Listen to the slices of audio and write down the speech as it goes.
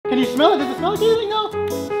smell it? Does it smell like anything though?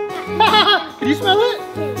 Can you smell it?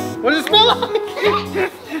 What does it smell like?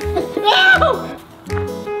 No!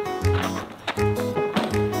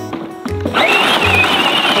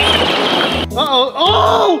 Uh-oh.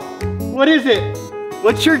 Oh! What is it?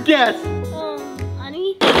 What's your guess?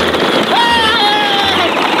 Honey? Hey!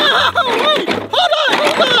 Oh, wait! Hold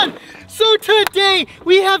on! So today,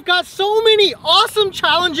 we have got so many awesome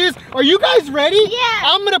challenges. Are you guys ready? Yeah.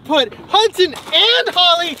 I'm gonna put Hudson and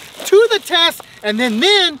Holly to the test, and then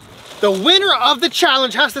the winner of the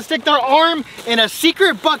challenge has to stick their arm in a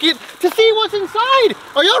secret bucket to see what's inside.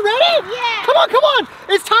 Are y'all ready? Yeah. Come on.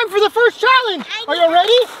 It's time for the first challenge. Are y'all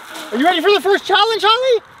ready? Are you ready for the first challenge,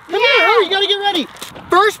 Holly? Come here, hurry, you gotta get ready.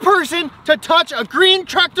 First person to touch a green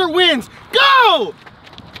tractor wins. Go!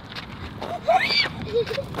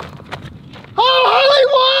 Oh, Holly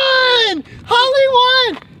won! Holly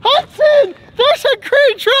won! Hudson, there's a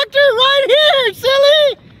green tractor right here,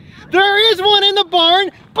 silly! There is one in the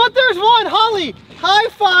barn, but there's one. Holly, high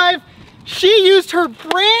five. She used her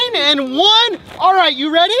brain and won. All right,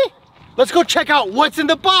 you ready? Let's go check out what's in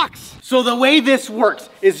the box. So the way this works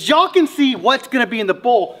is y'all can see what's gonna be in the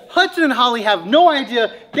bowl. Hudson and Holly have no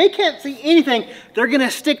idea. They can't see anything. They're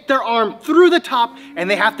gonna stick their arm through the top and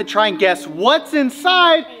they have to try and guess what's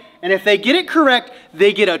inside. And if they get it correct,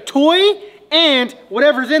 they get a toy and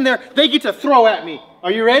whatever's in there, they get to throw at me.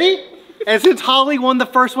 Are you ready? And since Holly won the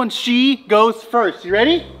first one, she goes first. You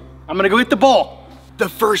ready? I'm gonna go get the bowl. The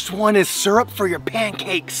first one is syrup for your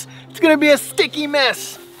pancakes. It's gonna be a sticky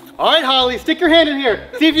mess. All right, Holly, stick your hand in here.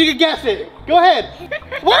 See if you can guess it. Go ahead.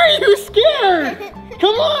 Why are you scared?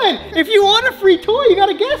 Come on. If you want a free toy, you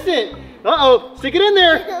gotta guess it. Uh-oh, stick it in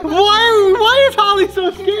there. Why is Holly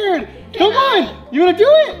so scared? Come on, you wanna do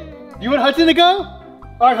it? You want Hudson to go?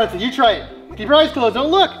 All right, Hudson, you try it. Keep your eyes closed,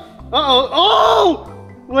 don't look. Uh-oh, oh!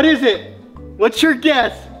 What is it? What's your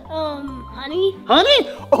guess? Honey? Honey?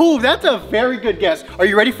 Oh, that's a very good guess. Are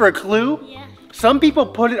you ready for a clue? Yeah. Some people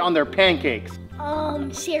put it on their pancakes.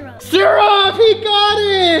 Syrup. Syrup! He got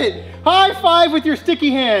it! High five with your sticky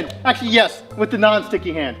hand. Actually, yes, with the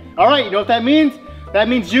non-sticky hand. All right, you know what that means? That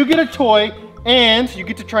means you get a toy and you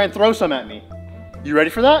get to try and throw some at me. You ready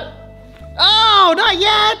for that? Oh, not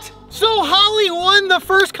yet! So Holly won the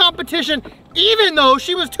first competition even though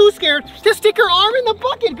she was too scared to stick her arm in the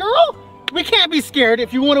bucket, girl. We can't be scared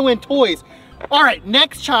if you want to win toys. All right,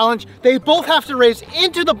 next challenge, they both have to race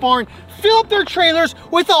into the barn, fill up their trailers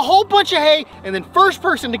with a whole bunch of hay, and then first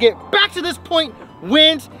person to get back to this point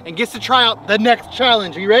wins and gets to try out the next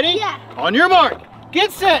challenge. Are you ready? Yeah. On your mark,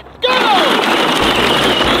 get set, go!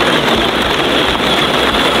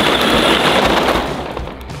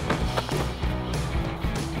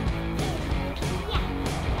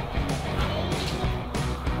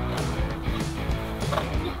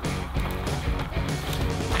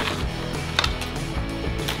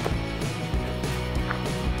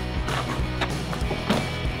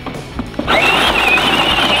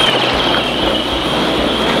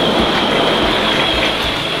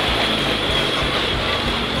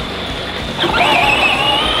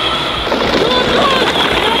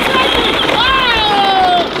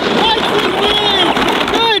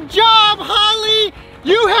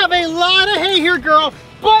 Girl,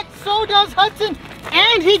 but so does Hudson,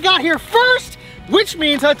 and he got here first, which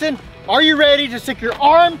means, Hudson, are you ready to stick your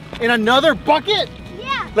arm in another bucket?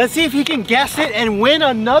 Yeah. Let's see if he can guess it and win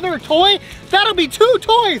another toy. That'll be 2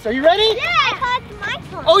 toys. Are you ready? Yeah, I thought it's my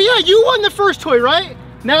turn. Oh yeah, you won the first toy, right?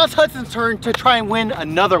 Now it's Hudson's turn to try and win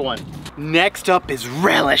another one. Next up is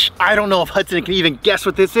relish. I don't know if Hudson can even guess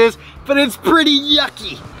what this is, but it's pretty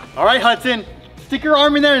yucky. All right, Hudson, stick your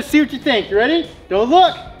arm in there and see what you think. You ready? Don't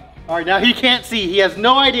look. All right, now he can't see. He has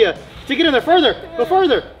no idea. Stick it in there further. Go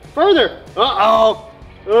further. Further. Uh-oh.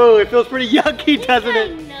 Oh, it feels pretty yucky, doesn't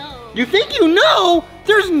it? No. You think you know?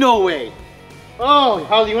 There's no way. Oh,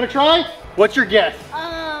 Holly, you want to try? What's your guess?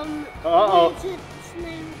 Uh-oh.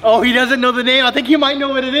 Oh, he doesn't know the name. I think he might know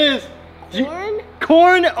what it is. Corn?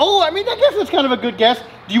 Corn? Oh, I mean, I guess that's kind of a good guess.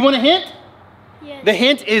 Do you want a hint? Yes. The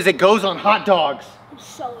hint is it goes on hot dogs.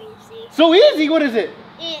 So easy. So easy? What is it?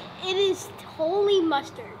 It is totally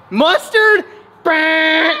mustard. Mustard?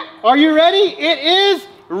 Bah! Are you ready? It is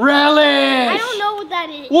relish. I don't know what that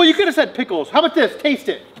is. Well, you could have said pickles. How about this? Taste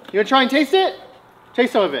it. You want to try and taste it?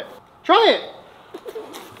 Taste some of it. Try it.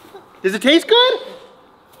 Does it taste good?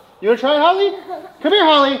 You want to try it, Holly? Come here,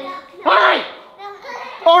 Holly. Hi.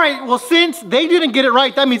 All right, well, since they didn't get it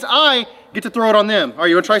right, that means I get to throw it on them. All right,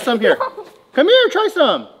 you want to try some here? Come here, try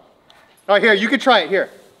some. All right, here, you can try it, here.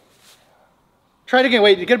 Try it again,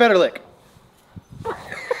 wait, get a better lick.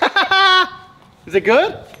 Is it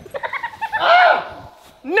good? Ah!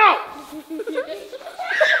 No!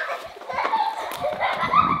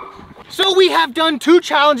 have done 2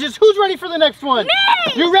 challenges. Who's ready for the next one? Me!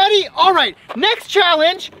 You ready? All right, next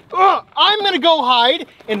challenge. I'm gonna go hide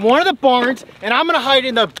in one of the barns, and I'm gonna hide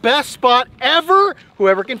in the best spot ever.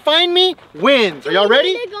 Whoever can find me wins. Are y'all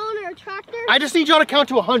ready? Can we go on our tractor? I just need y'all to count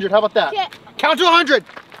to 100. How about that? Okay. Count to 100.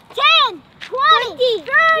 10, 20,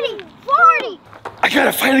 30, 40. I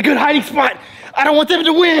gotta find a good hiding spot. I don't want them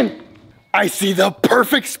to win. I see the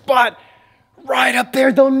perfect spot right up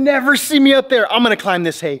there. They'll never see me up there. I'm gonna climb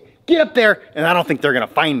this hay, get up there, and I don't think they're gonna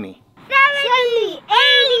find me. 70,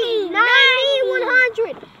 80, 90,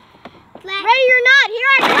 100. Ready or not, here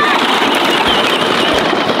I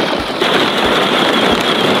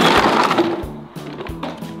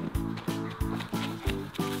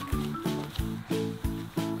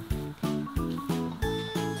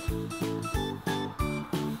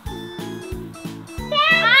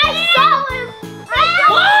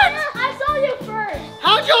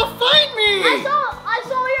How'd y'all find me? I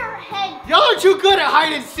saw your head. Y'all are too good at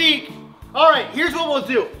hide and seek. All right, here's what we'll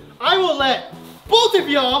do. I will let both of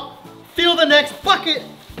y'all fill the next bucket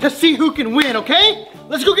to see who can win, okay?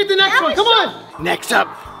 Let's go get the next one, come on. Next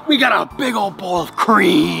up, we got a big old bowl of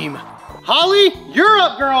cream. Holly, you're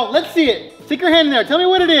up, girl. Let's see it. Stick your hand in there, tell me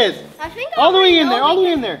what it is. I think all the way in there, all the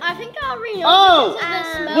way in there. I think I already know.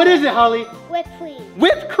 Oh, what is it, Holly? Whipped cream.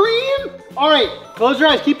 Whipped cream? All right, close your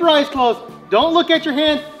eyes, keep your eyes closed. Don't look at your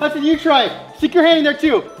hand. Hudson, you try it. Stick your hand in there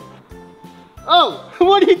too. Oh,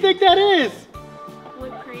 what do you think that is?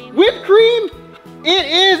 Whipped cream. Whipped cream? It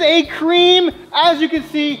is a cream, as you can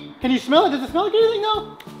see. Can you smell it? Does it smell like anything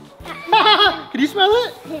though? Can you smell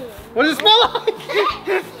it? What does it smell like?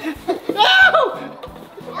 Ow!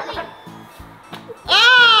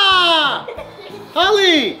 Ah!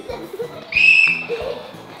 Holly!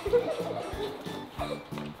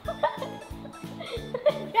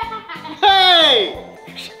 Hey!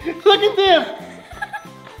 Look at them!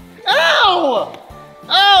 Ow!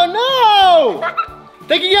 Oh no!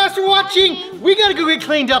 Thank you guys for watching. We gotta go get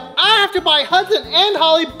cleaned up. I have to buy Hudson and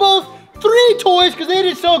Holly both 3 toys because they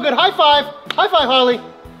did so good. High five. High five, Holly.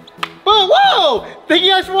 But whoa! Thank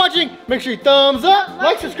you guys for watching. Make sure you thumbs up,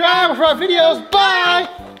 like, subscribe for our videos. Bye!